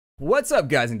What's up,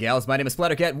 guys and gals? My name is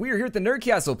Splattercat. We are here at the Nerd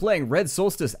Castle playing Red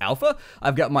Solstice Alpha.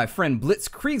 I've got my friend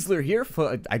Blitzkriegsler here.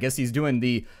 I guess he's doing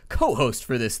the co-host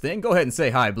for this thing. Go ahead and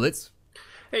say hi, Blitz.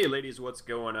 Hey, ladies, what's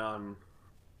going on?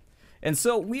 And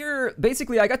so we're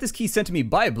basically, I got this key sent to me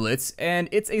by Blitz, and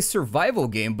it's a survival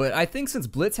game, but I think since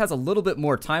Blitz has a little bit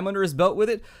more time under his belt with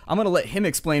it, I'm going to let him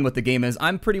explain what the game is.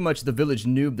 I'm pretty much the village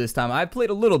noob this time. I've played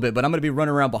a little bit, but I'm going to be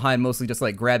running around behind mostly just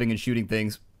like grabbing and shooting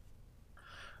things.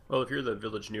 Well, if you're the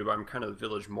village noob, I'm kind of the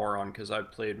village moron because I've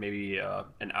played maybe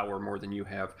an hour more than you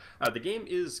have. The game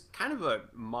is kind of a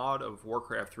mod of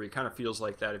Warcraft 3. It kind of feels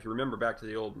like that. If you remember back to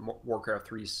the old Warcraft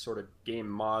 3 sort of game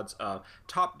mods,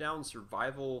 top-down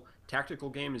survival tactical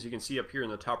game. As you can see up here in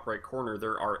the top right corner,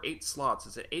 there are 8 slots.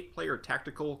 It's an 8-player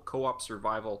tactical co-op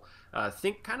survival.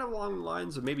 Think kind of along the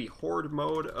lines of maybe Horde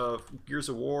mode of Gears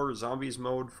of War, Zombies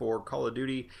mode for Call of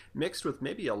Duty, mixed with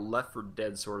maybe a Left 4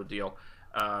 Dead sort of deal.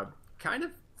 Kind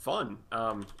of fun.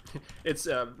 It's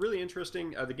really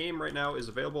interesting. The game right now is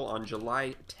available on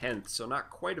July 10th, so not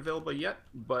quite available yet,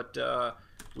 but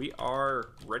we are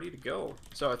ready to go.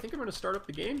 So I think I'm going to start up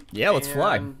the game. Yeah, let's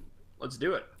fly. Let's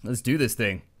do it. Let's do this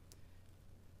thing.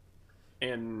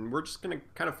 And we're just going to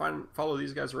kind of follow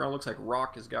these guys around. Looks like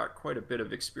Rock has got quite a bit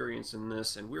of experience in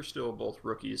this, and we're still both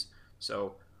rookies,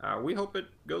 so we hope it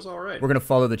goes all right. We're going to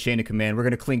follow the chain of command. We're going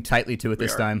to cling tightly to it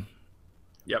this time.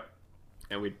 Yep.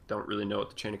 And we don't really know what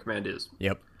the chain of command is.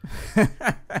 Yep.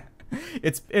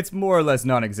 It's more or less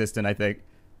non-existent, I think.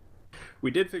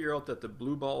 We did figure out that the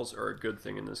blue balls are a good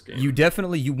thing in this game.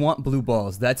 You want blue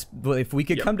balls. That's, if we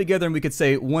could come together and we could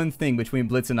say one thing between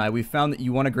Blitz and I, we found that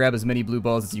you want to grab as many blue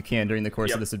balls as you can during the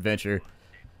course of this adventure.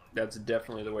 That's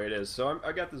definitely the way it is. So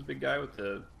I got this big guy with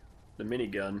the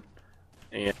minigun,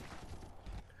 and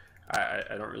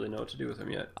I don't really know what to do with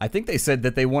him yet. I think they said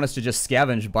that they want us to just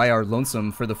scavenge by our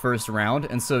lonesome for the first round,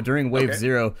 and so during Wave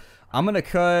 0, I'm gonna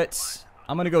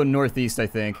go northeast, I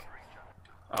think.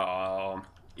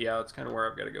 Yeah, that's kind of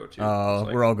where I've got to go to. Oh,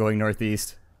 we're all going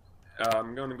northeast.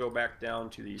 I'm going to go back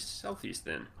down to the southeast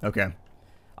then. Okay.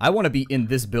 I want to be in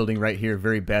this building right here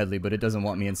very badly, but it doesn't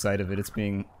want me inside of it. It's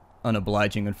being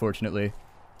unobliging, unfortunately.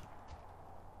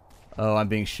 Oh, I'm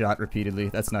being shot repeatedly.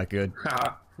 That's not good.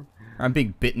 I'm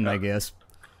being bitten, I guess.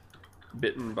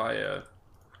 Bitten by a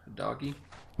doggy?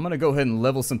 I'm going to go ahead and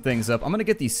level some things up. I'm going to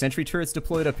get these sentry turrets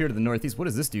deployed up here to the northeast. What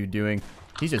is this dude doing?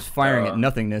 He's just firing at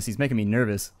nothingness. He's making me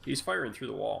nervous. He's firing through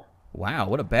the wall. Wow,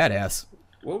 what a badass.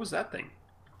 What was that thing?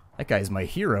 That guy's my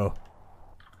hero.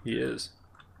 He is.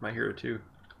 My hero, too.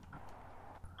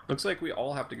 Looks like we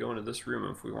all have to go into this room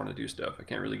if we want to do stuff. I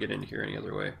can't really get into here any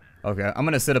other way. Okay, I'm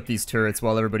going to set up these turrets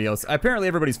while everybody else... Apparently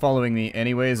everybody's following me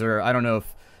anyways, or I don't know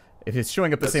if it's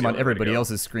showing up the same on everybody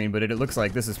else's screen, but it looks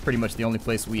like this is pretty much the only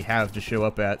place we have to show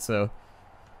up at, so...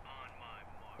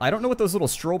 I don't know what those little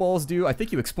stroll balls do. I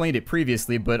think you explained it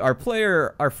previously, but our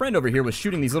friend over here was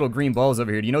shooting these little green balls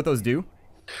over here. Do you know what those do?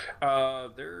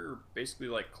 They're basically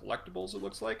like collectibles, it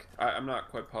looks like. I'm not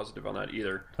quite positive on that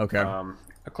either. Okay.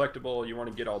 A collectible, you want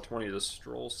to get all 20 of the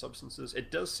stroll substances. It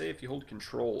does say if you hold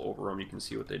control over them, you can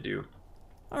see what they do.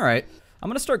 Alright. I'm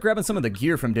going to start grabbing some of the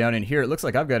gear from down in here. It looks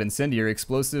like I've got incendiary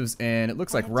explosives, and it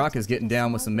looks like Rock is getting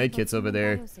down with some medkits over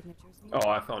there. Oh,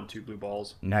 I found 2 blue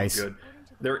balls. Nice. Good.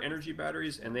 They're energy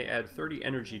batteries, and they add 30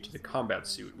 energy to the combat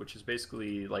suit, which is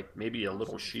basically like maybe a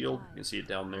little shield. You can see it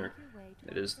down there.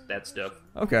 It is that stuff.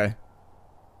 Okay.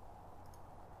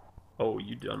 Oh,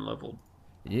 you done leveled.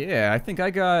 Yeah, I think I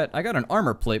got an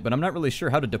armor plate, but I'm not really sure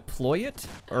how to deploy it,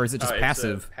 or is it just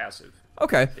passive? It's passive.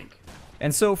 Okay. I think.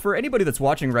 And so for anybody that's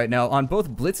watching right now, on both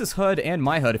Blitz's HUD and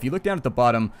my HUD, if you look down at the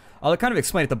bottom, I'll kind of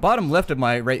explain. At the bottom left of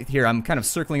my, right here, I'm kind of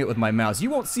circling it with my mouse. You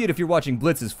won't see it if you're watching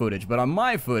Blitz's footage, but on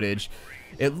my footage,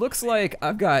 it looks like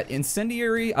I've got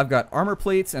incendiary, I've got armor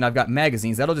plates, and I've got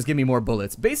magazines. That'll just give me more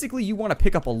bullets. Basically, you want to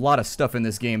pick up a lot of stuff in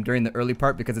this game during the early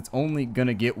part because it's only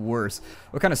gonna get worse.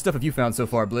 What kind of stuff have you found so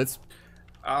far, Blitz?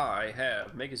 I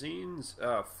have magazines,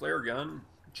 flare gun,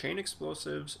 chain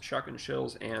explosives, shotgun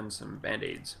shells, and some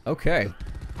band-aids. Okay.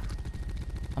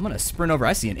 I'm gonna sprint over.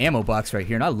 I see an ammo box right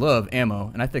here, and I love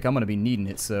ammo, and I think I'm gonna be needing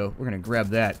it, so we're gonna grab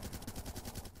that.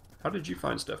 How did you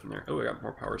find stuff in there? Oh, I got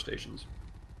more power stations.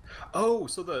 Oh,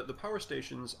 so the power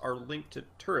stations are linked to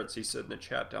turrets, he said in the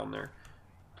chat down there.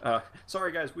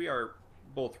 Sorry guys, we are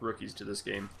both rookies to this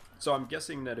game. So I'm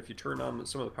guessing that if you turn on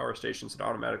some of the power stations, it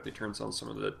automatically turns on some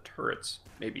of the turrets.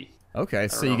 Maybe. Okay,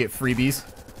 so you get freebies?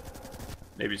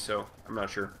 Maybe so. I'm not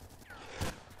sure.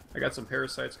 I got some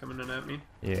parasites coming in at me.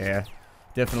 Yeah,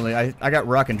 definitely. I got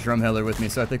Rock and Drumheller with me,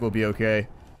 so I think we'll be okay.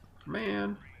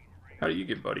 Man, how do you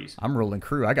get buddies? I'm rolling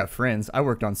crew. I got friends. I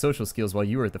worked on social skills while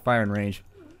you were at the firing range.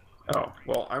 Oh,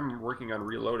 well, I'm working on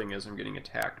reloading as I'm getting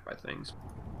attacked by things.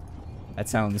 That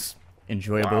sounds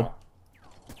enjoyable.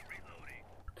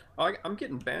 Wow. I'm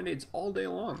getting band-aids all day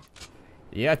long.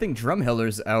 Yeah, I think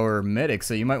Drumheller's our medic,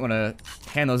 so you might want to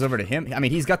hand those over to him. I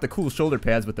mean, he's got the cool shoulder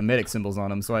pads with the medic symbols on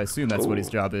them, so I assume that's what his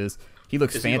job is. He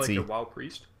looks fancy. Is he like a WoW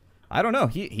priest? I don't know.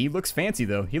 He looks fancy,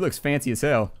 though. He looks fancy as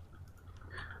hell.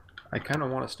 I kind of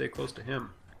want to stay close to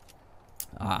him.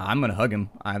 I'm going to hug him.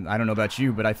 I don't know about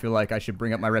you, but I feel like I should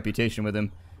bring up my reputation with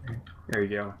him. There you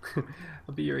go.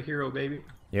 I'll be your hero, baby.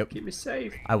 Yep. Keep me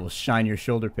safe. I will shine your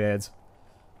shoulder pads.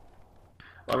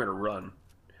 Well, I'm going to run.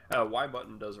 Y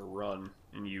button does a run,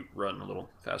 and you run a little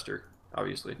faster,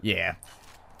 obviously. Yeah.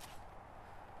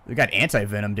 We got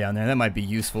anti-venom down there. That might be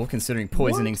useful, considering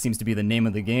poisoning seems to be the name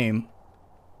of the game.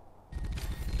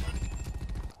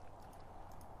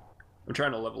 I'm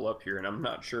trying to level up here, and I'm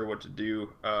not sure what to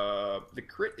do. The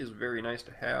crit is very nice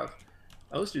to have.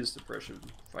 Let's do suppression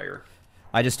fire.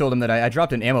 I just told him that I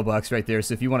dropped an ammo box right there,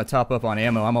 so if you want to top up on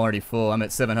ammo, I'm already full. I'm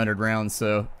at 700 rounds,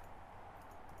 so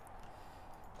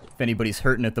if anybody's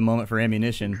hurting at the moment for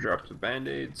ammunition. Drop the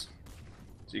band-aids.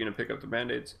 So you gonna pick up the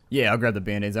band-aids? Yeah, I'll grab the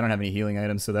band-aids. I don't have any healing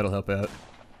items, so that'll help out.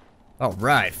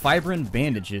 Alright, fibrin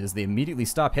bandages. They immediately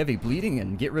stop heavy bleeding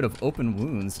and get rid of open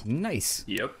wounds. Nice.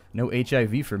 Yep. No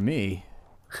HIV for me.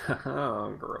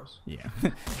 Oh, gross. Yeah.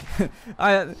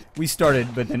 We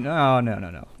started, but then, oh,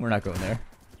 no. We're not going there.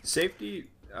 Safety,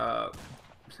 I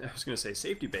was gonna say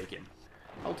safety bacon.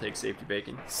 I'll take safety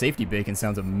bacon. Safety bacon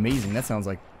sounds amazing. That sounds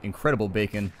like incredible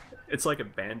bacon. It's like a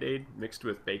Band-Aid mixed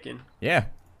with bacon. Yeah.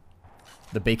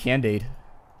 The Bacon-Aid.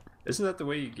 Isn't that the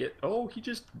way you get... Oh, he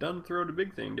just done throwed a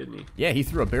big thing, didn't he? Yeah, he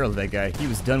threw a barrel at that guy. He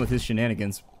was done with his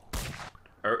shenanigans.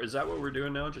 Or is that what we're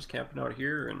doing now? Just camping out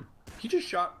here? And he just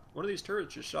shot... One of these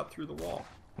turrets just shot through the wall.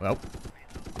 Well,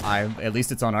 at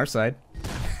least it's on our side.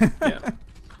 Yeah.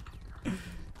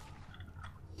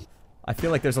 I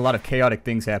feel like there's a lot of chaotic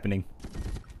things happening.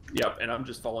 Yep, and I'm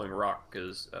just following Rock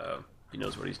because he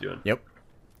knows what he's doing. Yep.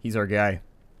 He's our guy.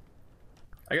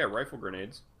 I got rifle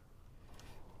grenades.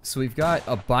 So we've got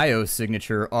a bio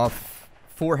signature off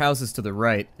 4 houses to the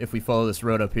right if we follow this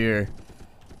road up here.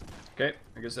 Okay,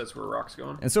 I guess that's where Rock's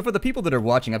going. And so for the people that are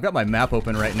watching, I've got my map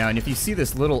open right now, and if you see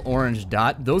this little orange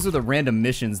dot, those are the random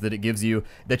missions that it gives you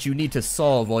that you need to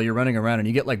solve while you're running around, and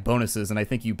you get like bonuses, and I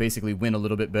think you basically win a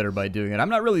little bit better by doing it. I'm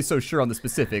not really so sure on the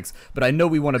specifics, but I know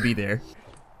we want to be there.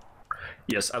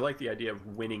 Yes, I like the idea of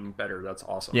winning better. That's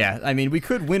awesome. Yeah, I mean, we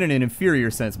could win in an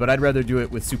inferior sense, but I'd rather do it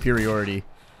with superiority.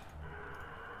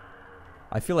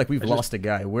 I feel like we've lost a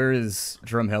guy. Where is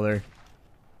Drumheller?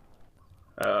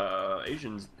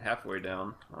 Asian's halfway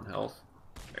down on health.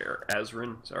 Or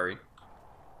Azrin, sorry.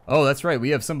 Oh, that's right. We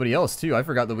have somebody else, too. I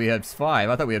forgot that we had 5.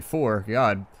 I thought we had 4.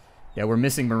 God. Yeah, we're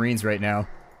missing Marines right now.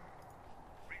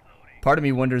 Part of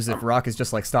me wonders if Rock is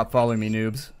just like, stop following me,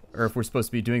 noobs. Or if we're supposed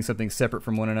to be doing something separate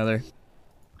from one another.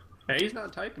 Hey, he's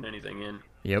not typing anything in.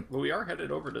 Yep. But we are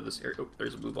headed over to this area. Oh,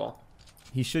 there's a blue ball.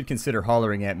 He should consider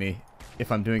hollering at me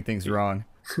if I'm doing things wrong.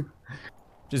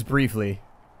 Just briefly.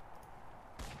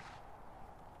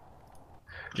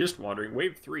 Just wondering.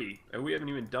 Wave 3. And we haven't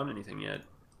even done anything yet.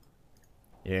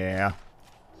 Yeah.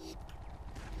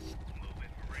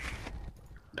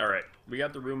 Alright. We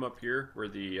got the room up here where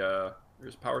the,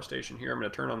 there's a power station here. I'm going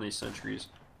to turn on these sentries.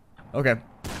 Okay.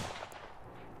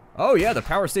 Oh, yeah, the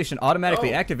power station automatically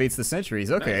activates the sentries.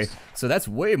 Okay. Nice. So that's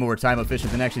way more time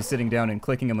efficient than actually sitting down and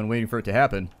clicking them and waiting for it to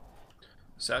happen.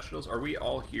 Satchels, are we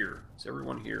all here? Is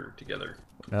everyone here together?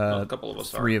 A couple of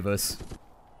us 3 of us.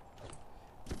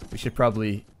 We should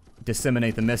probably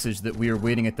disseminate the message that we are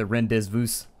waiting at the rendezvous.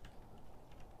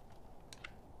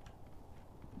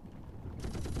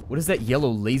 What is that yellow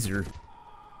laser?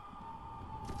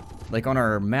 Like on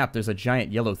our map, there's a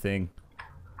giant yellow thing.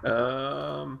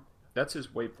 That's his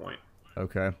waypoint.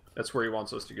 Okay. That's where he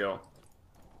wants us to go.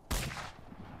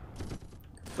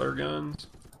 Flare guns.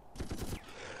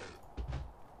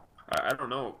 I don't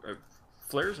know.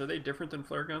 Flares, are they different than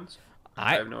flare guns?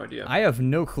 I have no idea. I have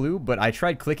no clue, but I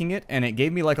tried clicking it, and it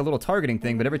gave me like a little targeting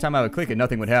thing, but every time I would click it,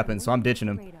 nothing would happen, so I'm ditching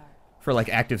him for like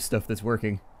active stuff that's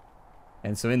working.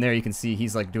 And so in there you can see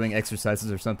he's like doing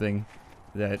exercises or something,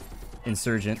 that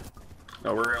insurgent.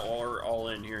 Oh, we're all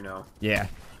in here now. Yeah.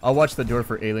 I'll watch the door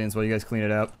for aliens while you guys clean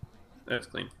it out. That's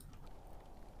clean.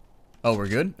 Oh, we're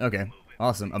good? Okay.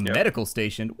 Awesome. A medical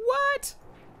station. What?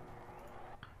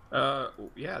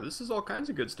 Yeah, this is all kinds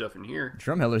of good stuff in here.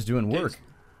 Drumheller's doing work.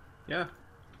 Yeah.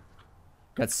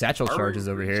 Got satchel charges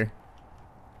over here.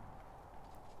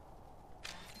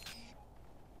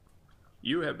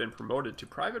 You have been promoted to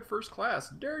private first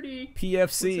class. Dirty.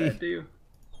 PFC. What's that do?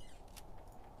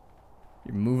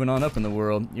 You're moving on up in the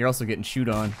world. You're also getting shoot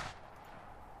on.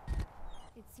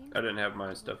 I didn't have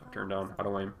my stuff turned on.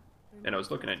 Auto aim. And I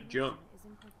was looking at jump.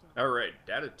 All right,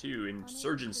 data 2,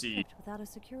 insurgency. Without a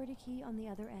security key on the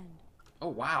other end. Oh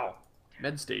wow,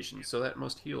 med station. So that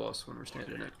must heal us when we're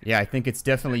standing in it. Yeah, I think it's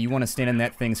definitely, you want to stand in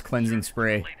that thing's cleansing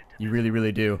spray. You really,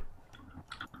 really do.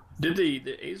 Did the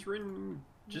Azrin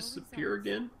disappear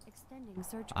again?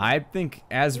 I think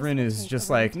Azrin is just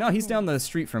like, no, he's down the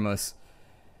street from us.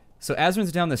 So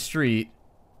Azrin's down the street,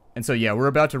 and so yeah, we're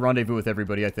about to rendezvous with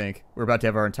everybody, I think. We're about to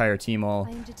have our entire team all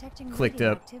clicked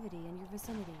up. Activity in your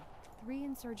vicinity. 3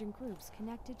 insurgent groups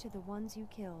connected to the ones you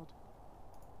killed.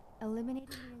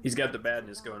 He's got the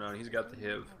badness going on. He's got the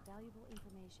HIV.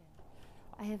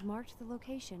 I have marked the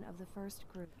location of the first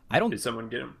group. Did someone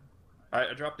get him?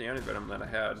 I dropped the antivenom that I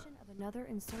had. Another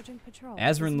insurgent patrol.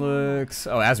 Azrin looks...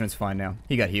 Oh, Azrin's fine now.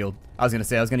 He got healed. I was going to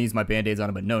say, I was going to use my band-aids on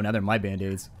him, but no, now they're my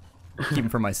band-aids. Keep them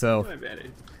for myself. My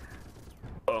band-aids.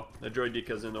 Oh, the droid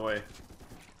deca's in the way.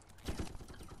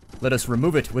 Let us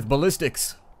remove it with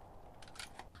ballistics.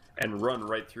 And run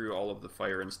right through all of the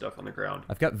fire and stuff on the ground.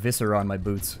 I've got viscera on my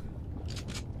boots.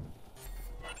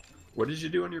 What did you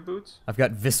do on your boots? I've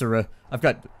got viscera. I've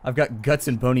got guts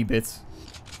and bony bits.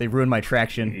 They ruin my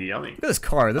traction. Yummy. Look at this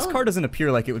car. This car doesn't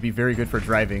appear like it would be very good for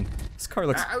driving. This car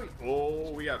looks...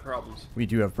 Oh, we got problems. We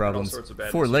do have problems. All sorts of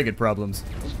bad 4-legged problems.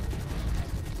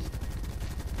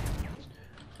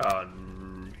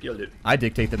 Killed it. I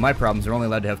dictate that my problems are only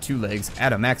allowed to have 2 legs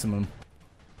at a maximum.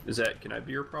 Can I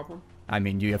be your problem? I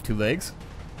mean, do you have 2 legs?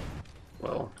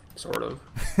 Well, sort of.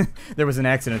 There was an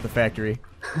accident at the factory.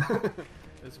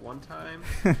 This one time,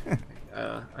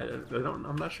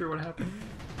 I'm not sure what happened.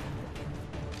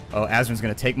 Oh, Azrin's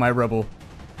gonna take my rubble.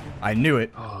 I knew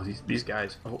it. Oh, these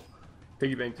guys. Oh,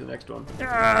 piggy bank to the next one.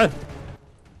 Ah!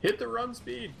 Hit the run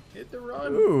speed. Hit the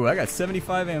run. Ooh, I got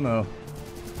 75 ammo.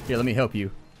 Here, let me help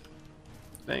you.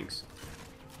 Thanks.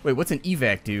 Wait, what's an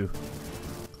evac do?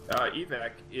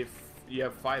 Evac, if you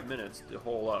have 5 minutes to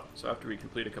hole up. So after we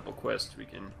complete a couple quests, we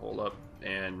can hole up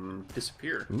and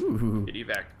disappear. Ooh. Get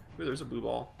evac. Ooh, there's a blue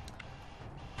ball.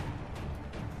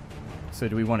 So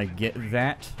do we want to get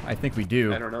that? I think we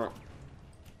do. I don't know.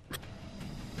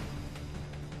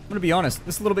 I'm gonna be honest,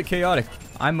 this is a little bit chaotic.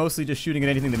 I'm mostly just shooting at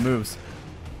anything that moves.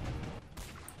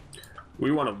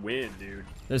 We want to win, dude.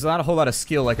 There's not a whole lot of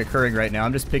skill like occurring right now.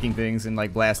 I'm just picking things and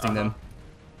like blasting them.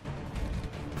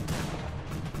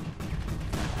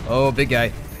 Oh, big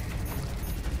guy.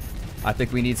 I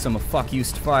think we need some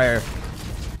fuck-used fire.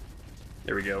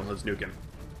 There we go. Let's nuke him.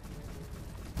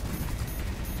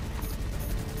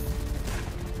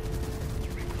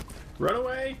 Run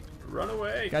away! Run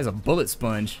away! Guy's a bullet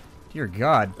sponge. Dear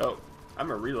God. Oh,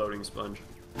 I'm a reloading sponge.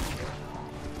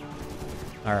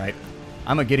 Alright.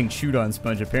 I'm a getting chewed on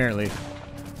sponge, apparently.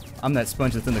 I'm that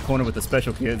sponge that's in the corner with the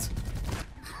special kids.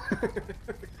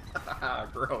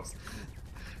 Gross.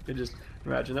 I just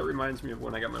imagine, that reminds me of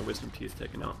when I got my wisdom teeth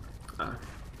taken out.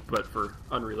 But for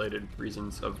unrelated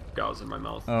reasons of gauze in my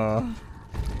mouth.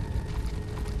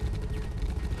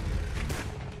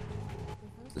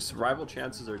 The survival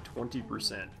chances are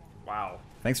 20%. Wow.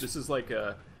 Thanks. This is like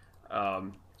a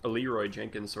Leroy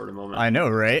Jenkins sort of moment. I know,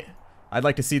 right? I'd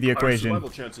like to see the equation. Our survival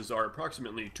chances are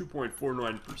approximately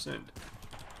 2.49%.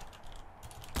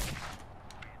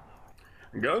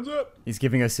 Guns up! He's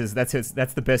giving us his. That's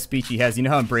the best speech he has. You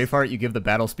know how in Braveheart you give the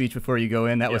battle speech before you go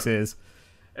in? That was his.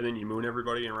 And then you moon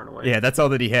everybody and run away. Yeah, that's all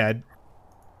that he had.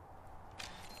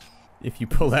 If you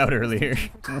pull out earlier.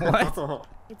 What?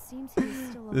 It seems he is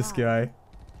still alive. This guy.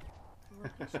 The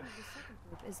location of the second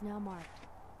group is now marked.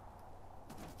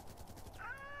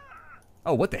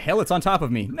 Oh, what the hell? It's on top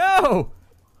of me. No!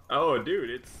 Oh, dude,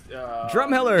 it's...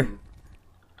 Drumheller!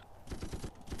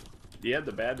 You had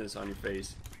the badness on your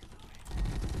face.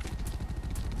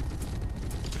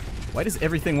 Why does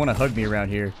everything want to hug me around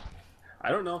here?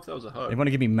 I don't know if that was a hug. They want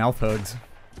to give me mouth hugs.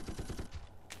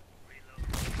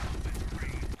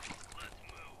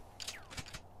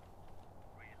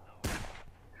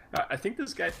 I think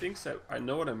this guy thinks that I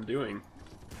know what I'm doing.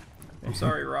 I'm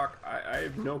sorry, Rock. I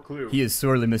have no clue. He is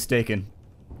sorely mistaken.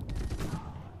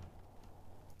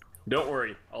 Don't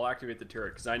worry. I'll activate the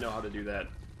turret, because I know how to do that.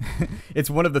 It's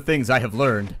one of the things I have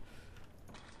learned.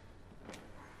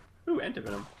 Ooh,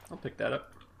 antivenom. I'll pick that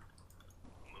up.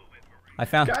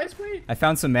 Guys, wait! I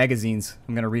found some magazines.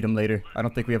 I'm going to read them later. I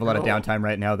don't think we have a lot of downtime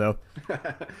right now, though.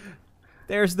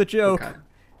 There's the joke. Okay.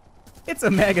 It's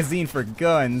a magazine for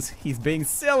guns. He's being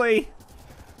silly.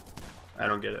 I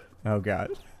don't get it. Oh,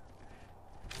 God.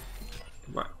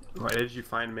 Why did you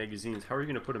find magazines? How are you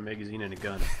going to put a magazine in a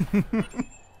gun?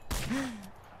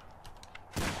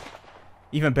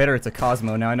 Even better, it's a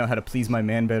Cosmo. Now I know how to please my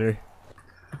man better.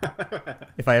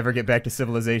 If I ever get back to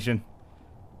civilization.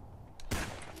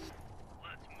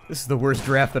 This is the worst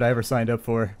draft that I ever signed up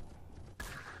for.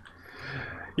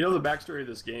 You know the backstory of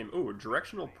this game? Oh,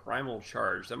 directional primal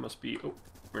charge. That must be... Oh,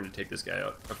 we're going to take this guy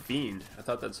out. A fiend. I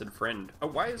thought that said friend. Oh,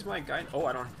 why is my guy... Oh,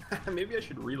 I don't... Maybe I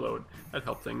should reload. That'd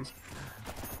help things.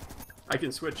 I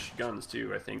can switch guns,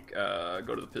 too, I think.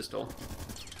 Go to the pistol.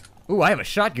 Ooh, I have a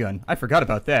shotgun. I forgot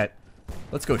about that.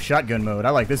 Let's go shotgun mode.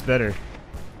 I like this better.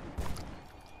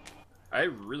 I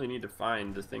really need to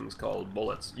find the things called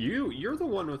bullets. You're the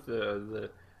one with the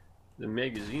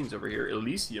magazines over here.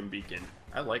 Elysium Beacon.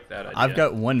 I like that idea. I've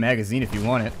got one magazine if you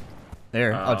want it.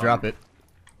 There, I'll drop it.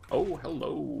 Oh,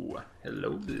 hello. Hello,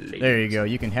 ladies. There you go.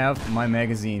 You can have my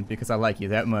magazine because I like you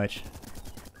that much.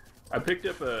 I picked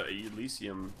up a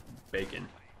Elysium Bacon.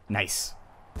 Nice.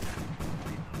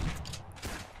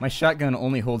 My shotgun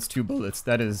only holds 2 bullets.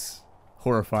 That is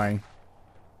horrifying.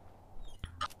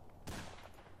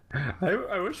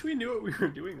 I wish we knew what we were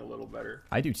doing a little better.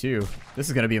 I do too. This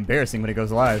is going to be embarrassing when it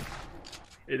goes live.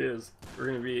 It is. We're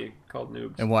going to be called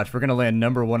noobs. And watch, we're going to land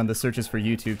 #1 on the searches for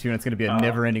YouTube too, and it's going to be a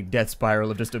never-ending death spiral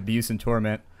of just abuse and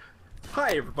torment.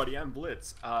 Hi everybody, I'm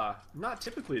Blitz. Not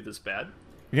typically this bad,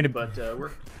 You're gonna, but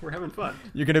we're having fun.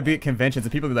 You're going to be at conventions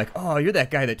and people will be like, oh, you're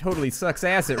that guy that totally sucks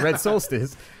ass at Red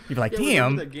Solstice. You'd be like, Yeah,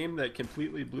 damn. that game that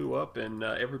completely blew up and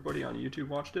everybody on YouTube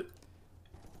watched it?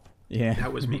 Yeah.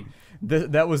 That was me.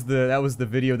 That was the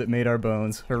video that made our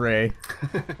bones. Hooray.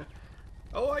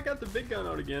 Oh, I got the big gun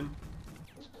out again.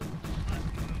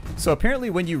 So apparently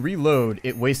when you reload,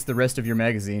 it wastes the rest of your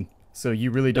magazine. So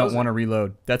you really don't want to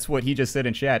reload. That's what he just said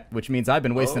in chat, which means I've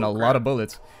been wasting a lot of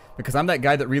bullets. Because I'm that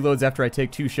guy that reloads after I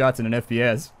take 2 shots in an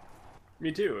FPS.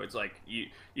 Me too. It's like you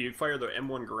fire the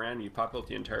M1 Garand, you pop out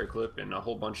the entire clip, and a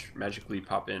whole bunch magically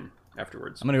pop in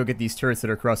afterwards. I'm going to go get these turrets that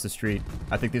are across the street.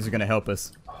 I think these are going to help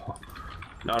us. Oh,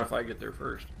 not if I get there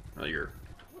first. Oh, you're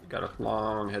got a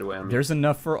long headway on me. There's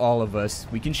enough for all of us.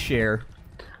 We can share.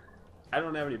 I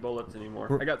don't have any bullets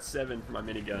anymore. I got 7 for my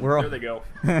minigun. There they go.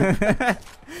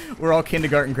 We're all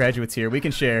kindergarten graduates here. We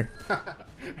can share.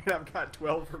 And I've got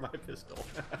 12 for my pistol.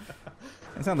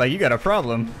 It sounds like you got a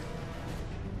problem.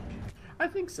 I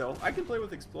think so. I can play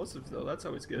with explosives, though. That's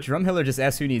always good. Drumhiller just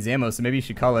asked who needs ammo, so maybe you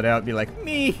should call it out and be like,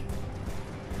 me!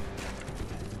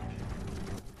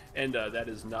 And that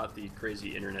is not the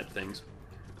crazy internet things.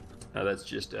 That's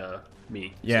just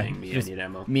me saying I need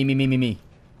ammo. Me.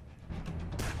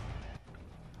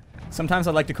 Sometimes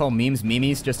I like to call memes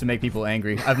memes just to make people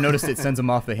angry. I've noticed it sends them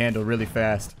off the handle really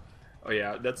fast. Oh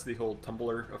yeah, that's the whole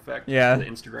Tumblr effect. Yeah. The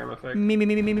Instagram effect.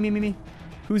 Me.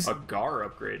 Who's a GAR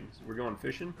upgrade? We're going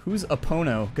fishing. Who's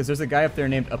Apono? Because there's a guy up there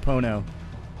named Apono.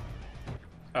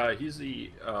 He's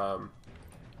the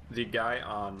guy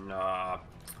on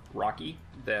Rocky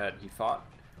that he fought,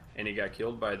 and he got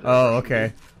killed by the. Oh, Russian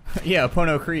okay. Yeah,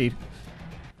 Apono Creed.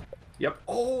 Yep.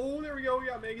 Oh, there we go. We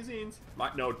got magazines.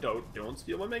 No, don't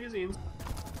steal my magazines.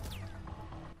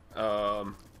 There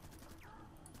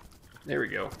we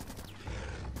go.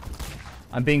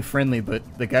 I'm being friendly, but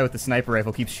the guy with the sniper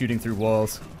rifle keeps shooting through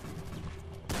walls.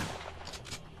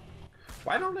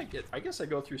 Why don't I get... I guess I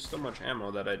go through so much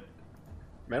ammo that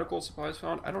medical supplies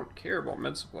found? I don't care about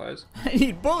med supplies. I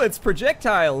need bullets,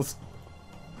 projectiles!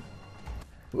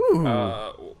 Ooh.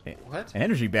 What? An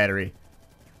energy battery.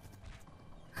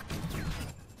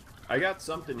 I got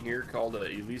something here called a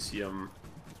Elysium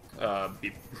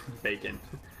bacon.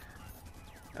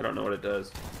 I don't know what it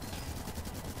does.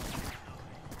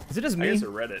 Is it just me? I guess I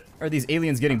read it. Or are these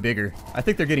aliens getting bigger? I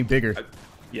think they're getting bigger.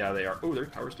 Yeah, they are. Oh, there's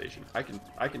a power station. I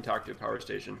can talk to a power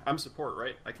station. I'm support,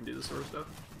 right? I can do this sort of stuff.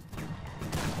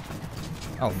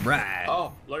 All right.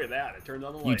 Oh, look at that! I turned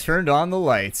on the lights. You turned on the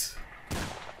lights.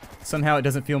 Somehow it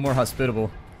doesn't feel more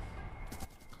hospitable.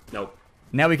 Nope.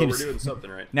 Now we can. But we're doing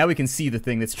something right. Now we can see the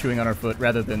thing that's chewing on our foot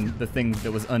rather than the thing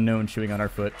that was unknown chewing on our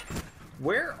foot.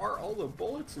 Where are all the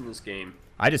bullets in this game?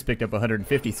 I just picked up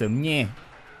 150, so meh.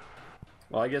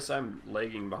 Well, I guess I'm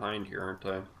lagging behind here, aren't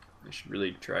I? I should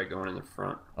really try going in the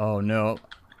front. Oh no.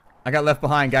 I got left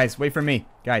behind, guys. Wait for me.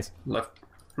 Guys. Left.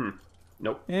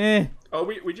 Nope. Eh. Oh,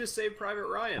 we just saved Private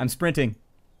Ryan. I'm sprinting.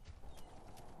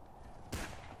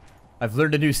 I've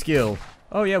learned a new skill.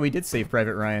 Oh yeah, we did save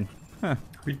Private Ryan. Huh.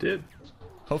 We did.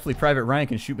 Hopefully Private Ryan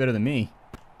can shoot better than me.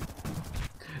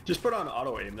 Just put on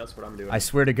auto aim, that's what I'm doing. I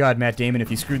swear to God, Matt Damon, if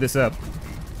you screw this up.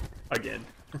 Again.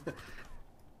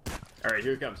 Alright,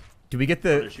 here he comes. Do we get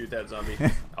I'm the... gonna shoot that zombie.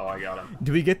 Oh, I got him.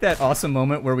 Do we get that awesome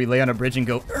moment where we lay on a bridge and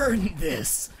go, earn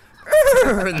this!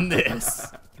 Earn this!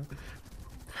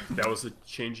 That was a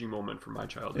changing moment for my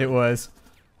childhood. It was.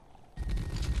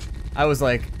 I was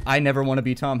like, I never want to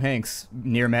be Tom Hanks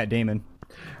near Matt Damon.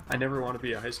 I never want to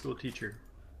be a high school teacher.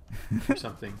 Or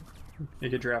something. You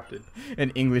get drafted.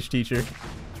 An English teacher.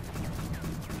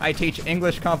 I teach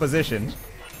English composition.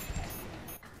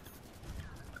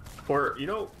 Or, you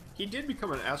know, he did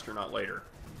become an astronaut later.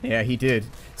 Yeah, he did.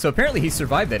 So apparently he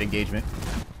survived that engagement.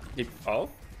 Oh,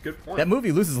 good point. That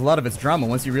movie loses a lot of its drama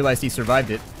once you realize he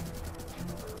survived it.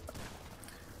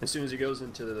 As soon as he goes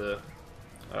into the...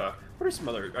 what are some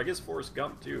other... I guess Forrest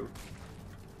Gump, too.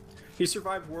 He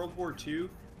survived World War II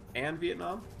and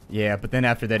Vietnam? Yeah, but then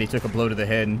after that he took a blow to the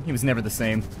head and he was never the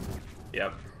same.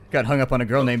 Yep. Got hung up on a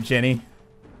girl named Jenny.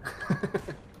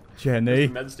 Jenny.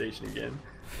 Med station again.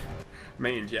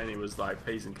 Me and Jenny was like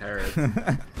peas and carrots.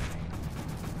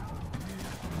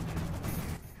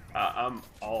 I'm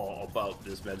all about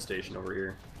this med station over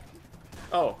here.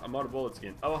 Oh, I'm out of bullets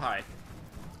again. Oh, hi.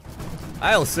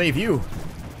 I'll save you.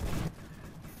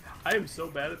 I am so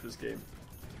bad at this game.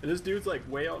 And this dude's like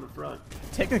way out in front.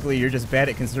 Technically, you're just bad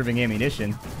at conserving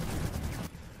ammunition.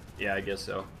 Yeah, I guess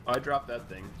so. Oh, I dropped that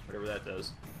thing, whatever that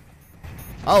does.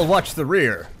 I'll watch the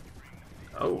rear.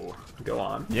 Oh, go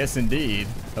on. Yes, indeed.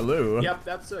 Hello. Yep,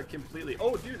 that's completely...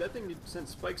 Oh, dude, that thing sent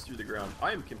spikes through the ground.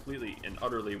 I am completely and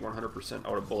utterly 100%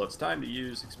 out of bullets. Time to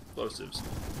use explosives.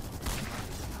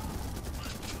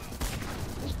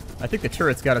 I think the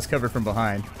turret's got us covered from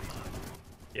behind.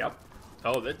 Yep.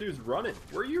 Oh, that dude's running.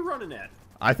 Where are you running at?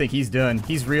 I think he's done.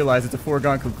 He's realized it's a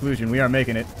foregone conclusion. We aren't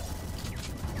making it.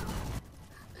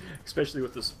 Especially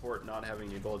with the support not having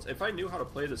any bullets. If I knew how to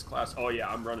play this class... Oh, yeah,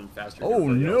 I'm running faster. Oh,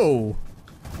 no.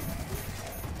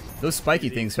 Those spiky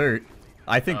things hurt.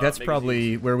 I think that's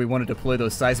probably where we want to deploy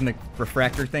those seismic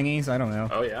refractor thingies. I don't know.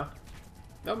 Oh, yeah?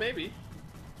 No, maybe.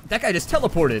 That guy just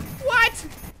teleported. What?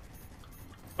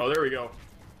 Oh, there we go.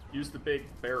 Use the big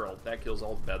barrel. That kills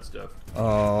all the bad stuff.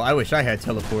 Oh, I wish I had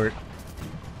teleport.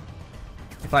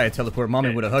 If I had teleport,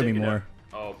 Mommy would have hugged me more.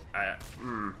 Oh,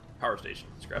 power station.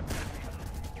 Scrap.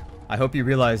 I hope you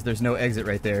realize there's no exit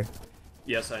right there.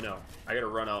 Yes, I know. I gotta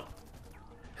run out.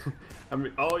 I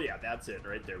mean, oh yeah, that's it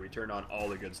right there. We turned on all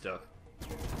the good stuff.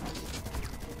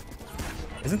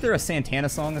 Isn't there a Santana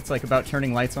song that's like about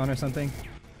turning lights on or something?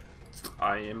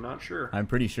 I am not sure. I'm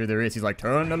pretty sure there is. He's like,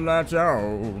 turn the lights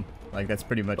out. Like, that's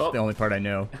pretty much the only part I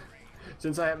know.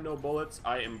 Since I have no bullets,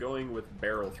 I am going with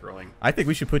barrel throwing. I think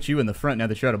we should put you in the front now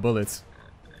that you're out of bullets.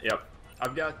 Yep.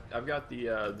 I've got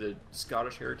the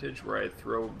Scottish heritage where I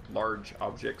throw large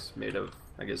objects made of,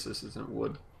 I guess this isn't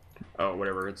wood. Oh,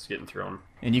 whatever, it's getting thrown.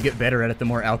 And you get better at it the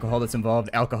more alcohol that's involved.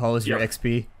 Alcohol is your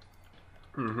XP.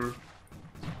 Mm-hmm.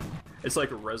 It's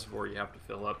like a reservoir you have to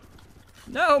fill up.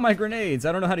 No, my grenades!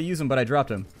 I don't know how to use them, but I dropped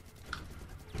them.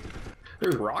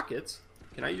 There's rockets.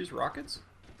 Can I use rockets?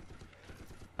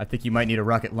 I think you might need a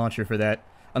rocket launcher for that.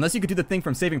 Unless you could do the thing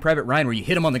from Saving Private Ryan where you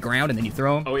hit him on the ground and then you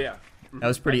throw him. Oh, yeah. That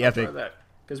was pretty epic.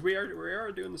 Because we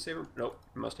are doing the same... Nope,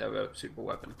 we must have a suitable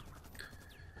weapon.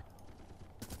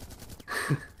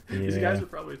 These guys are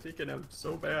probably thinking I'm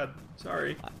so bad.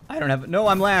 Sorry. I don't have... No,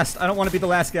 I'm last. I don't want to be the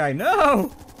last guy.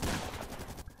 No!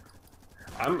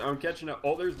 I'm catching up.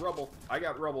 Oh, there's rubble. I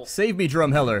got rubble. Save me,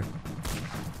 Drumheller.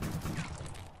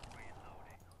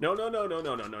 No,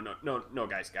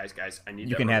 guys. I need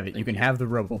You can have it. You can have the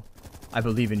rubble. I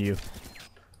believe in you.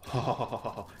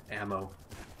 Oh, ammo.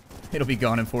 It'll be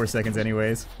gone in 4 seconds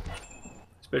anyways.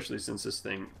 Especially since this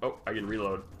thing... Oh, I can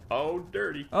reload. Oh,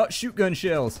 dirty. Oh, shoot gun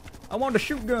shells. I want a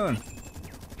shoot gun.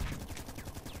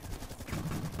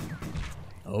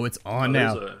 Oh, it's on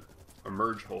now. There's a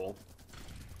merge hole.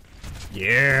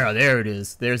 Yeah, there it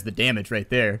is. There's the damage right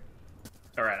there.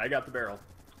 All right, I got the barrel.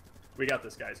 We got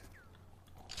this, guys.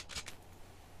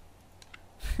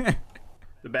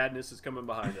 The badness is coming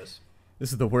behind us.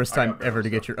 This is the worst time ever to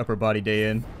get your upper body day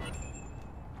in.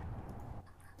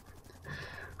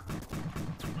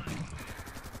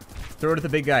 Throw it at the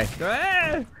big guy.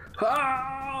 Ah!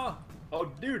 Ah! Oh,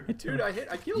 dude, I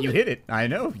killed it. You hit it. I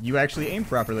know. You actually aimed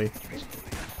properly.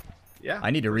 Yeah.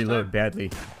 I need to reload badly.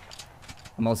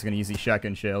 I'm also going to use these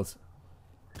shotgun shells.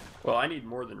 Well, I need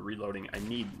more than reloading. I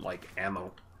need, like,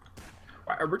 ammo.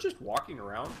 Are we just walking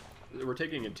around? We're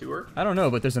taking a tour? I don't know,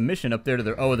 but there's a mission up there to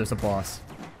the... Oh, there's a boss.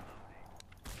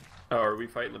 Oh, are we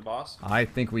fighting the boss? I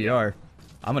think we are.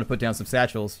 I'm going to put down some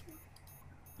satchels.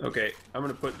 Okay, I'm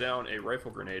going to put down a rifle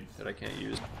grenade that I can't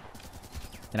use.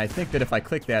 And I think that if I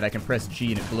click that, I can press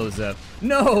G and it blows up.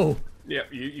 No! Yeah,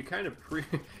 you kind of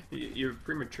you're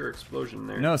premature explosion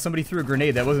there. No, somebody threw a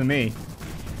grenade. That wasn't me.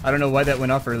 I don't know why that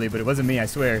went off early, but it wasn't me, I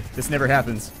swear. This never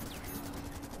happens.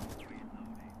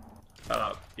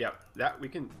 Yeah, that we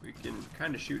can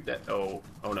kind of shoot that. Oh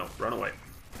no, run away.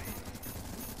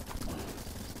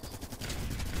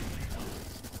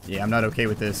 Yeah, I'm not okay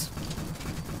with this.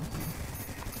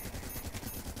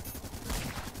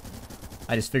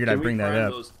 I just figured I'd bring that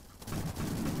up.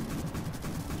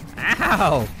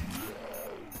 Ow!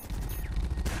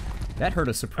 That hurt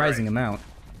a surprising amount.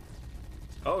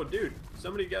 Oh, dude,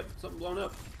 somebody got something blown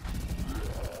up.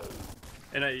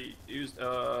 And I used,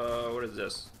 what is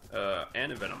this?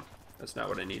 Antivenom. That's not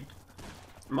what I need.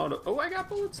 Oh, I got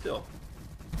bullets still.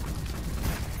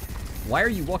 Why are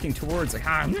you walking towards? Like,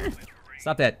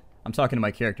 stop that. I'm talking to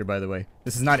my character, by the way.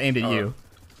 This is not aimed at you.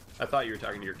 I thought you were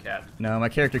talking to your cat. No, my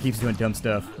character keeps doing dumb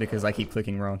stuff because I keep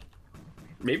clicking wrong.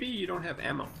 Maybe you don't have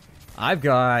ammo. I've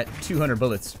got 200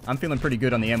 bullets. I'm feeling pretty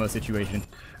good on the ammo situation.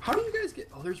 How do you guys get...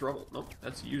 Oh, there's rubble. Nope,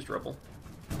 that's used rubble.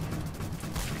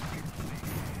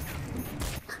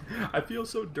 I feel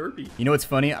so derpy. You know what's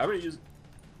funny? I'm gonna use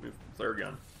flare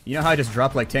gun. You know how I just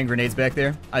dropped like 10 grenades back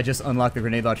there? I just unlocked the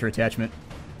grenade launcher attachment.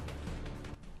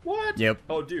 What? Yep.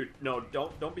 Oh, dude, no,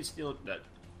 don't be stealing that.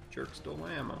 Jerk stole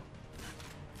my ammo.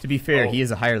 To be fair, he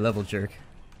is a higher level jerk.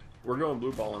 We're going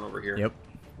blue balling over here. Yep.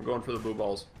 We're going for the blue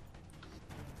balls.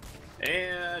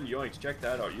 And yoinks, check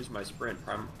that out. Use my sprint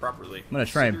properly. I'm gonna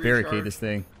try and barricade this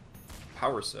thing.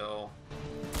 Power cell.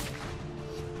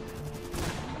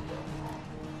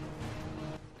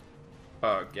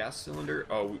 Gas cylinder.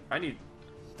 Oh, I need.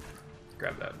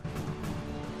 Grab that.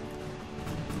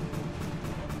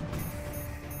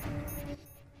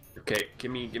 Okay,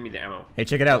 give me the ammo. Hey,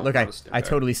 check it out. Look, I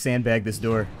totally sandbagged this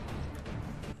door.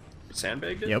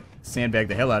 Sandbagged it? Yep,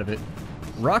 sandbagged the hell out of it.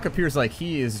 Rock appears like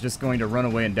he is just going to run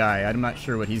away and die. I'm not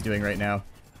sure what he's doing right now.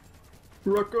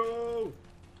 Rocco!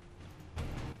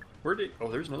 Where did... Oh,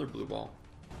 there's another blue ball.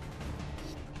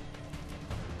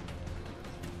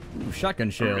 Ooh, shotgun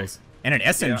shells. And an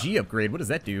SMG upgrade. What does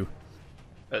that do?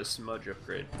 A smudge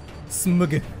upgrade.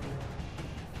 Smug.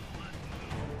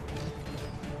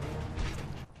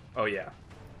 Oh, yeah.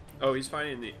 Oh, he's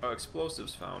finding the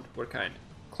explosives found. What kind?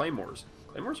 Claymores.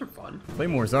 Claymores are fun.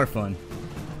 Claymores are fun.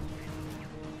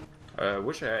 I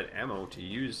wish I had ammo to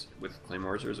use with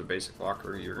claymores. There's a basic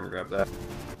locker. You're gonna grab that.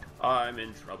 I'm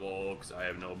in trouble because I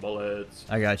have no bullets.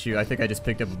 I got you. I think I just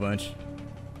picked up a bunch.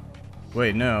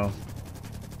 Wait, no.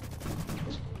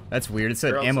 That's weird. It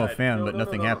said ammo found, but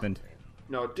nothing happened.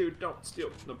 No, dude, don't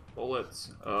steal the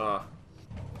bullets. Okay,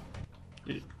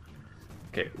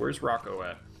 where's Rocco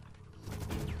at?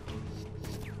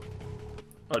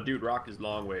 Oh, dude, Rock is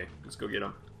long way. Let's go get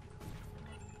him.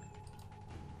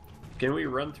 Can we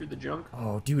run through the junk?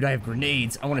 Oh, dude, I have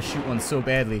grenades. I want to shoot one so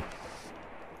badly.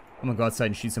 I'm gonna go outside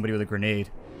and shoot somebody with a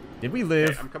grenade. Did we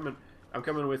live? Hey, I'm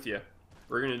coming with you.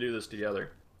 We're gonna do this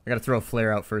together. I gotta throw a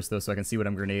flare out first, though, so I can see what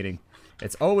I'm grenading.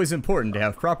 It's always important to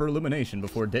have proper illumination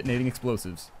before detonating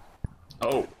explosives.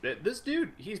 Oh, this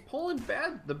dude, he's pulling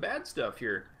the bad stuff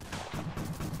here.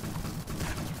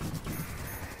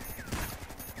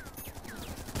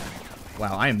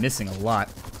 Wow, I am missing a lot.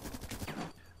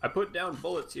 I put down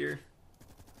bullets here.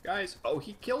 Guys, oh,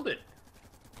 he killed it.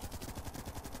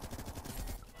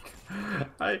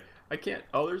 I can't.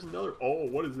 Oh, there's another. Oh,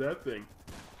 what is that thing?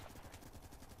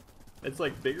 It's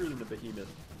like bigger than the behemoth.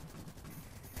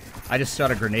 I just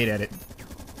shot a grenade at it.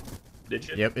 Did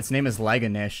you? Yep, its name is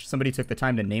Liganesh. Somebody took the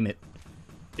time to name it.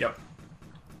 Yep.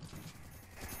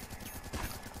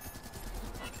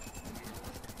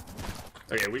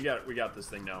 Okay, we got this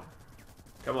thing now.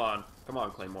 Come on,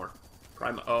 Claymore.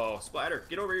 Prime. Oh, Splatter,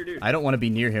 get over here, dude. I don't want to be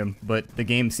near him, but the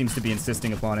game seems to be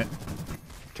insisting upon it.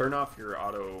 Turn off your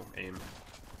auto aim.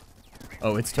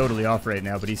 Oh, it's totally off right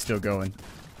now, but he's still going.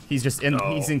 He's just in.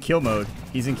 He's in kill mode.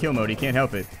 He's in kill mode. He can't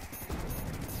help it.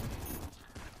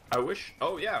 I wish.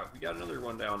 Oh yeah, we got another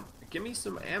one down. Give me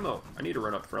some ammo. I need to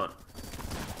run up front.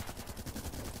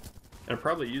 And I'm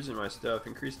probably using my stuff.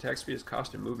 Increase attack speed is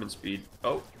cost and movement speed.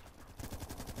 Oh.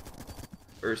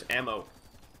 There's ammo.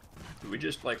 Did we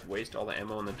just like waste all the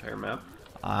ammo on the entire map?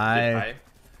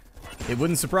 It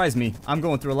wouldn't surprise me. I'm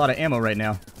going through a lot of ammo right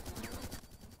now.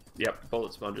 Yep,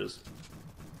 bullet sponges.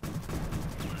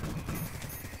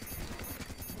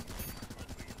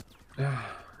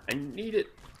 I need it.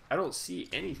 I don't see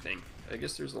anything. I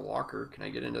guess there's a locker. Can I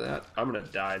get into that? I'm gonna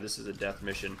die. This is a death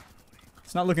mission.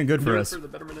 It's not looking good for us. For the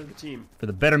betterment of the team. For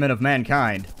the betterment of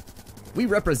mankind. We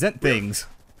represent things.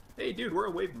 Hey, dude, we're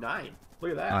on wave 9.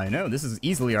 Look at that. I know. This is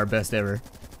easily our best ever.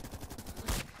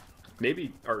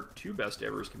 Maybe our 2 best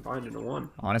evers combined into one.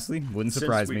 Honestly, wouldn't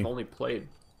surprise me. Since we've only played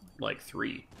like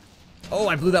 3. Oh,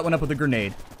 I blew that one up with a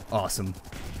grenade. Awesome.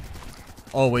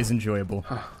 Always enjoyable.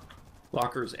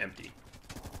 Locker's empty.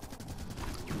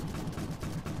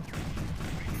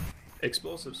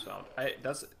 Explosives found.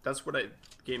 That's what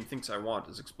game thinks I want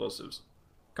is explosives.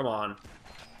 Come on.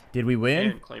 Did we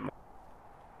win? And Claymore.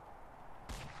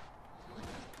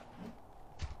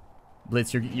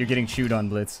 Blitz, you're getting chewed on,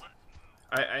 Blitz.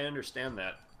 I understand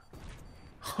that.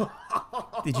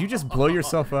 Did you just blow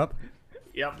yourself up?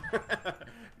 Yep.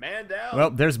 Man down.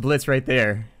 Well, there's Blitz right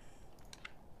there.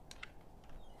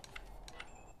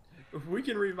 We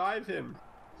can revive him.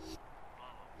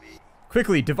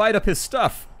 Quickly, divide up his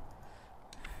stuff.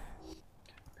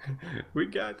 We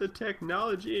got the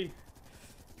technology.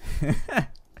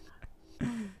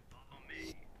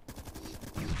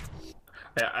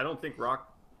 I don't think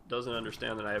Rock doesn't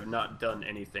understand that I have not done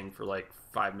anything for like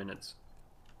 5 minutes.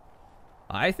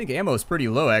 I think ammo's pretty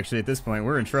low, actually, at this point.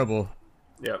 We're in trouble.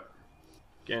 Yep.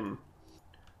 Again,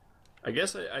 I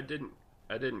guess I didn't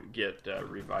get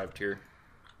revived here.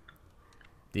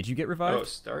 Did you get revived? Oh,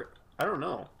 start? I don't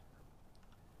know.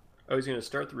 Oh, he's going to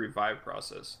start the revive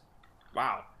process.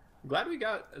 Wow. I'm glad we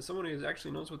got someone who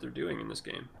actually knows what they're doing in this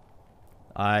game.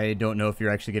 I don't know if you're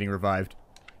actually getting revived.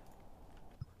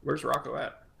 Where's Rocco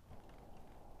at?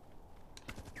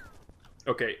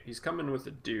 Okay, he's coming with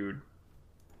a dude.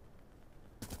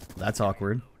 That's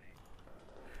awkward.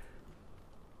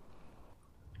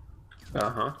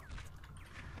 Uh-huh.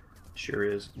 Sure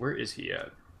is. Where is he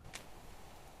at?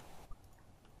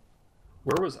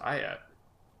 Where was I at?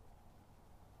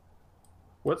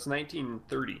 What's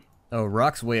 1930? Oh,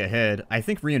 Rock's way ahead. I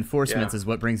think reinforcements is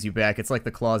what brings you back. It's like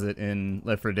the closet in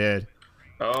Left 4 Dead.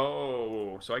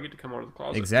 Oh, so I get to come out of the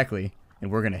closet. Exactly.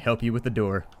 And we're going to help you with the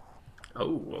door.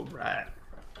 Oh, all right.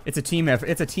 It's a team effort.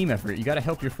 It's a team effort. You got to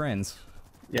help your friends.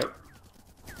 Yep.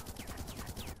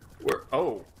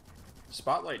 Oh,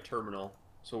 spotlight terminal.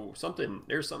 So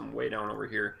there's something way down over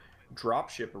here.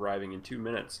 Dropship arriving in 2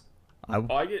 minutes.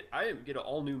 I get an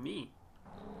all new me.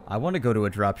 I want to go to a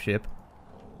dropship.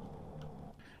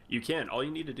 You can. All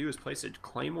you need to do is place a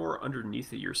claymore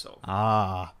underneath it yourself.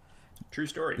 Ah. True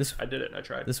story. I did it. I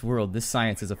tried. This world, this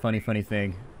science is a funny, funny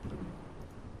thing.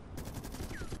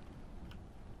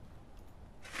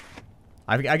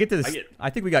 I get this. I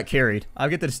think we got carried. I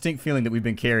get the distinct feeling that we've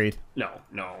been carried. No.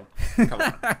 Come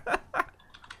on.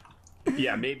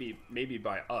 Yeah, maybe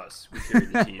by us we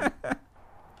carried the team.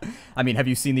 I mean, have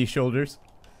you seen these shoulders?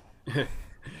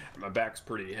 My back's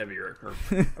pretty heavy, or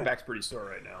my back's pretty sore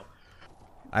right now.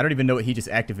 I don't even know what he just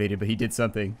activated, but he did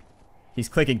something. He's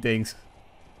clicking things.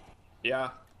 Yeah.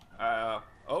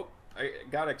 Oh, I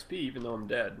got XP even though I'm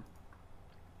dead.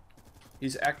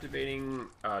 He's activating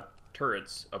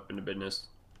turrets up into business.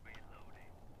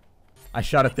 I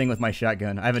shot a thing with my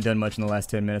shotgun. I haven't done much in the last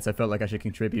 10 minutes. I felt like I should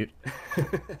contribute.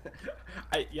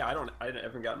 I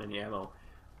haven't gotten any ammo.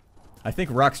 I think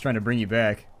Rock's trying to bring you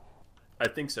back. I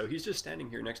think so. He's just standing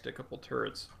here next to a couple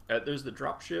turrets. There's the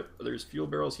dropship. There's fuel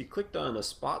barrels. He clicked on a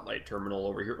spotlight terminal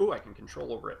over here. Oh, I can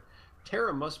control over it.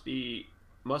 Terra must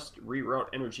reroute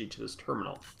energy to this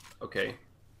terminal. Okay.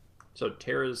 So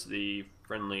Terra's the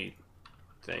friendly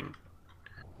thing.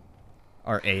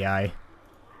 Our AI.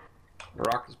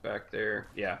 Rock is back there.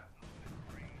 Yeah.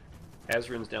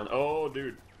 Azrin's down. Oh,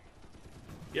 dude.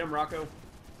 Get him, Rocco.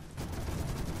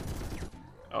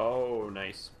 Oh,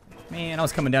 nice. Man, I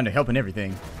was coming down to help and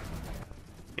everything.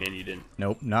 And you didn't.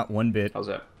 Nope, not one bit. How's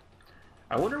that?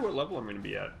 I wonder what level I'm going to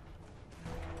be at.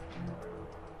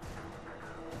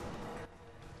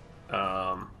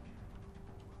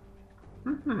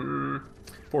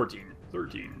 14,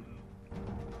 13.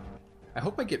 I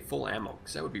hope I get full ammo,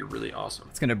 because that would be really awesome.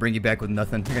 It's going to bring you back with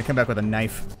nothing. You're going to come back with a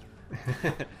knife.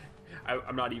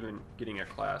 I'm not even getting a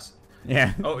class.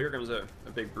 Yeah. Oh, here comes a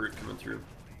big brute coming through.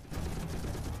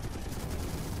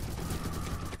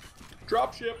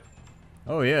 Dropship.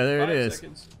 Oh, yeah, there 5 it is.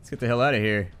 seconds. Let's get the hell out of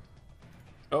here.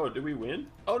 Oh, did we win?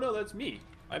 Oh, no, that's me.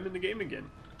 I'm in the game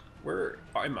again. Where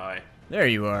am I? There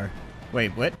you are.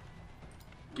 Wait, what?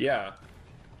 Yeah.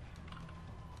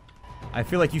 I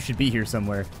feel like you should be here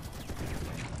somewhere.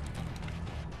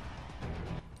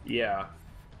 Yeah.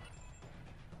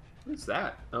 What's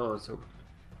that? Oh, it's a...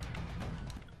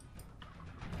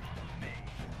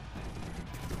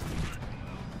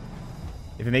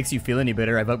 If it makes you feel any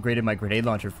better, I've upgraded my grenade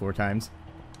launcher 4 times.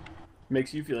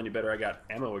 Makes you feel any better, I got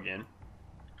ammo again.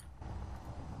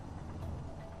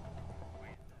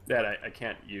 That I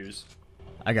can't use.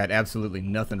 I got absolutely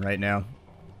nothing right now.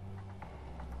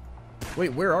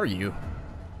 Wait, where are you?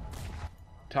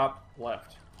 Top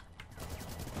left.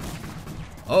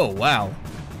 Oh, wow.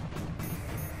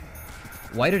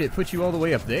 Why did it put you all the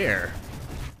way up there?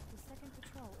 The second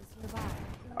patrol is nearby.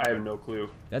 I have no clue.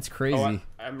 That's crazy. Oh,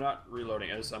 I'm not reloading.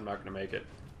 I'm not going to make it.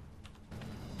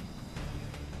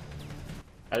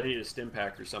 I need a stim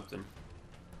pack or something.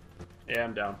 Yeah,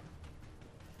 I'm down.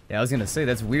 Yeah, I was gonna say,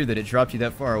 that's weird that it dropped you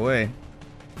that far away.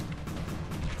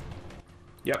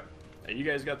 Yep. And you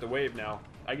guys got the wave now.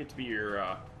 I get to be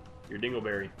your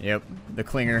dingleberry. Yep, the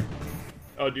clinger.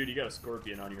 Oh, dude, you got a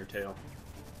scorpion on your tail.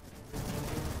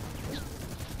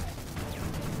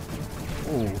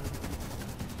 Ooh.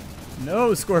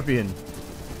 No, Scorpion.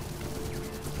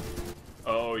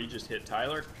 Oh, you just hit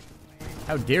Tyler?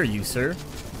 How dare you, sir?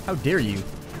 How dare you?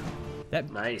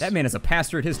 Nice. That man is a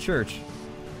pastor at his church.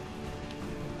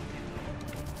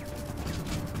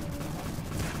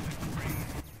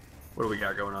 What do we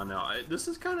got going on now? This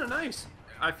is kind of nice.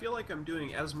 I feel like I'm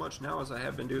doing as much now as I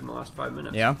have been doing the last 5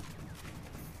 minutes. Yeah?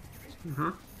 Mm-hmm.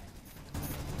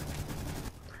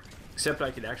 Except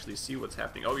I can actually see what's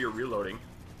happening. Oh, you're reloading.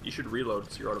 You should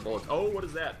reload so you're out of bullets. Oh, what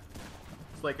is that?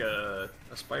 It's like a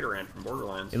spider ant from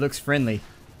Borderlands. It looks friendly.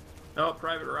 Oh,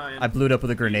 Private Ryan. I blew it up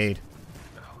with a grenade.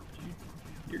 Oh,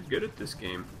 you're good at this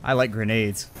game. I like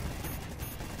grenades.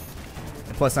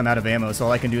 And plus, I'm out of ammo, so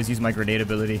all I can do is use my grenade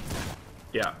ability.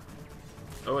 Yeah.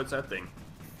 Oh, it's that thing.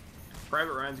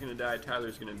 Private Ryan's gonna die.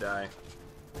 Tyler's gonna die.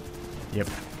 Yep.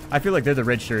 I feel like they're the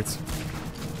red shirts.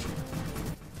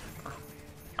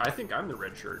 I think I'm the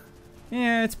red shirt.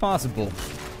 Yeah, it's possible.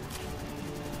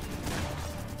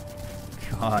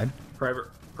 God. Private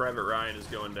Ryan is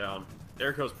going down.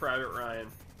 There goes Private Ryan.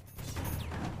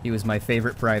 He was my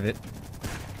favorite private.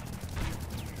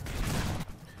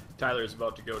 Tyler's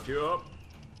about to go too. Oh,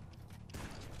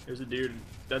 there's a dude.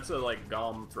 That's a like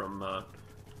Gom from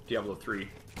Diablo 3.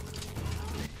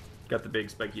 Got the big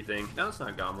spiky thing. No, it's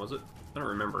not Gom, was it? I don't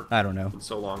remember. I don't know. It's been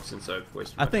so long since I've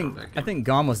wasted my time on that game. I think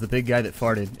Gom was the big guy that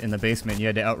farted in the basement. You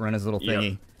had to outrun his little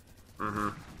thingy. Yep. Mm-hmm.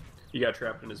 He got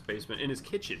trapped in his basement, in his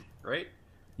kitchen, right?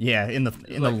 Yeah, in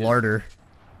the larder.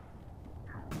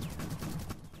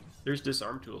 There's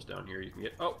disarm tools down here you can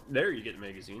get. Oh, there you get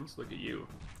magazines. Look at you.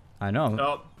 I know.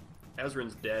 Oh,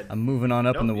 Ezrin's dead. I'm moving on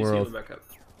up in the he's world. healing back up.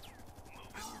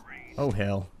 Oh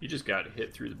hell. You just got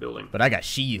hit through the building. But I got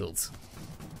shields.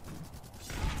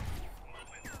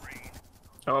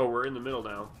 Oh, we're in the middle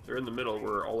now. They're in the middle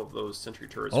where all of those sentry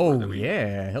turrets Oh were that we...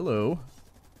 yeah, hello.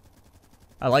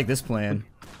 I like this plan.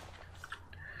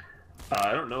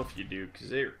 I don't know if you do, because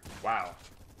they're... Wow.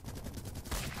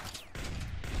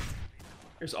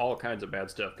 There's all kinds of bad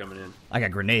stuff coming in. I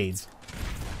got grenades.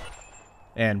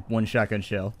 And one shotgun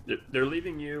shell. They're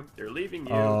leaving you. They're leaving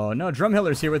you. Oh, no,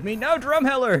 Drumheller's here with me. No,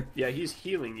 Drumheller! Yeah, he's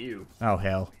healing you. Oh,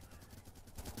 hell.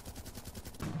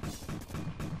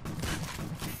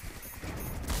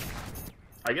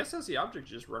 I guess that's the object,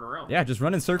 just run around. Yeah, just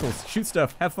run in circles. Shoot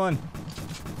stuff. Have fun.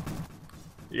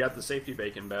 You got the safety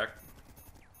bacon back.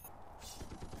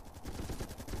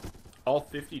 All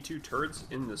 52 turrets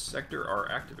in this sector are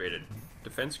activated.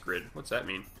 Defense grid. What's that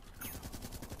mean?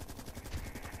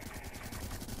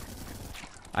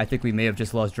 I think we may have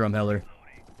just lost Drumheller.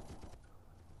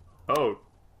 Oh,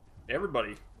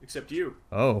 everybody except you.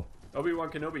 Oh. Obi-Wan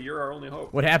Kenobi, you're our only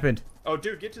hope. What happened? Oh,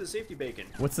 dude, get to the safety bacon.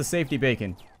 What's the safety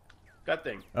bacon? That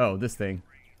thing. Oh, this thing.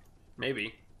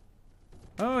 Maybe.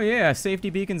 Oh, yeah,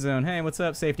 safety beacon zone. Hey, what's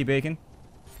up, safety bacon?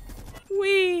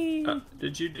 Whee!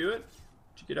 Did you do it?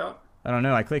 Did you get out? I don't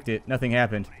know, I clicked it. Nothing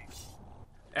happened.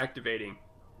 Activating.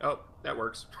 Oh, that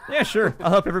works. Yeah, sure. I'll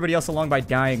help everybody else along by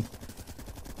dying.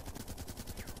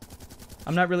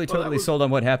 I'm not really totally sold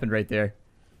on what happened right there.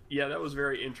 Yeah, that was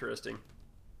very interesting.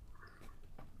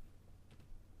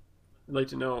 I'd like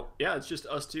to know. Yeah, it's just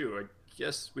us two. I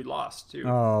guess we lost, too.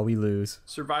 Oh, we lose.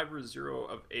 Survivor 0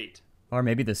 of 8. Or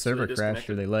maybe the server crashed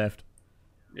or they left.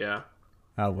 Yeah.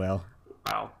 Oh, well.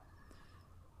 Wow.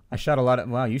 I shot a lot of...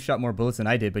 Wow, you shot more bullets than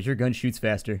I did, but your gun shoots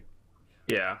faster.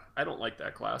 Yeah, I don't like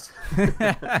that class.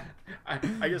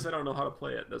 I guess I don't know how to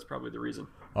play it. That's probably the reason.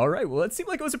 All right, well, it seemed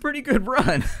like it was a pretty good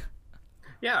run.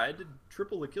 Yeah, I did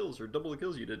triple the kills or double the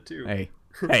kills you did too. Hey,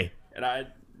 hey. And I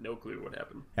had no clue what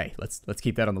happened. Hey, let's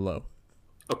keep that on the low.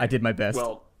 Okay. I did my best.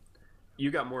 Well, you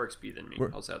got more XP than me.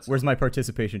 How's that sound? Where's my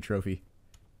participation trophy?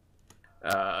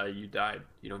 You died.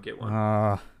 You don't get one.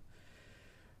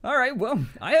 All right, well,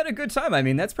 I had a good time. I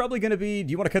mean, that's probably going to be...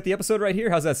 Do you want to cut the episode right here?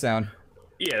 How's that sound?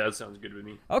 Yeah, that sounds good with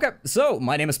me. Okay, so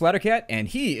my name is Splattercat, and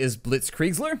he is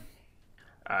Blitzkriegsler.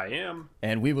 I am.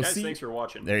 And we will Guys, see... thanks for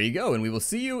watching. There you go, and we will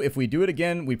see you if we do it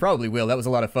again. We probably will. That was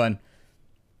a lot of fun.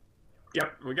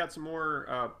 Yep, we got some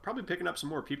more... probably picking up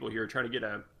some more people here, trying to get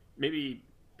maybe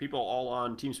people all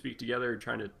on TeamSpeak together,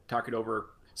 trying to talk it over,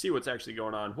 see what's actually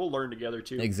going on. We'll learn together,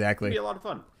 too. Exactly. It'll be a lot of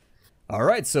fun. All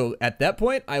right, so at that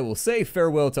point, I will say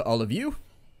farewell to all of you.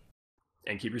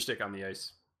 And keep your stick on the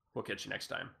ice. We'll catch you next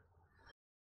time.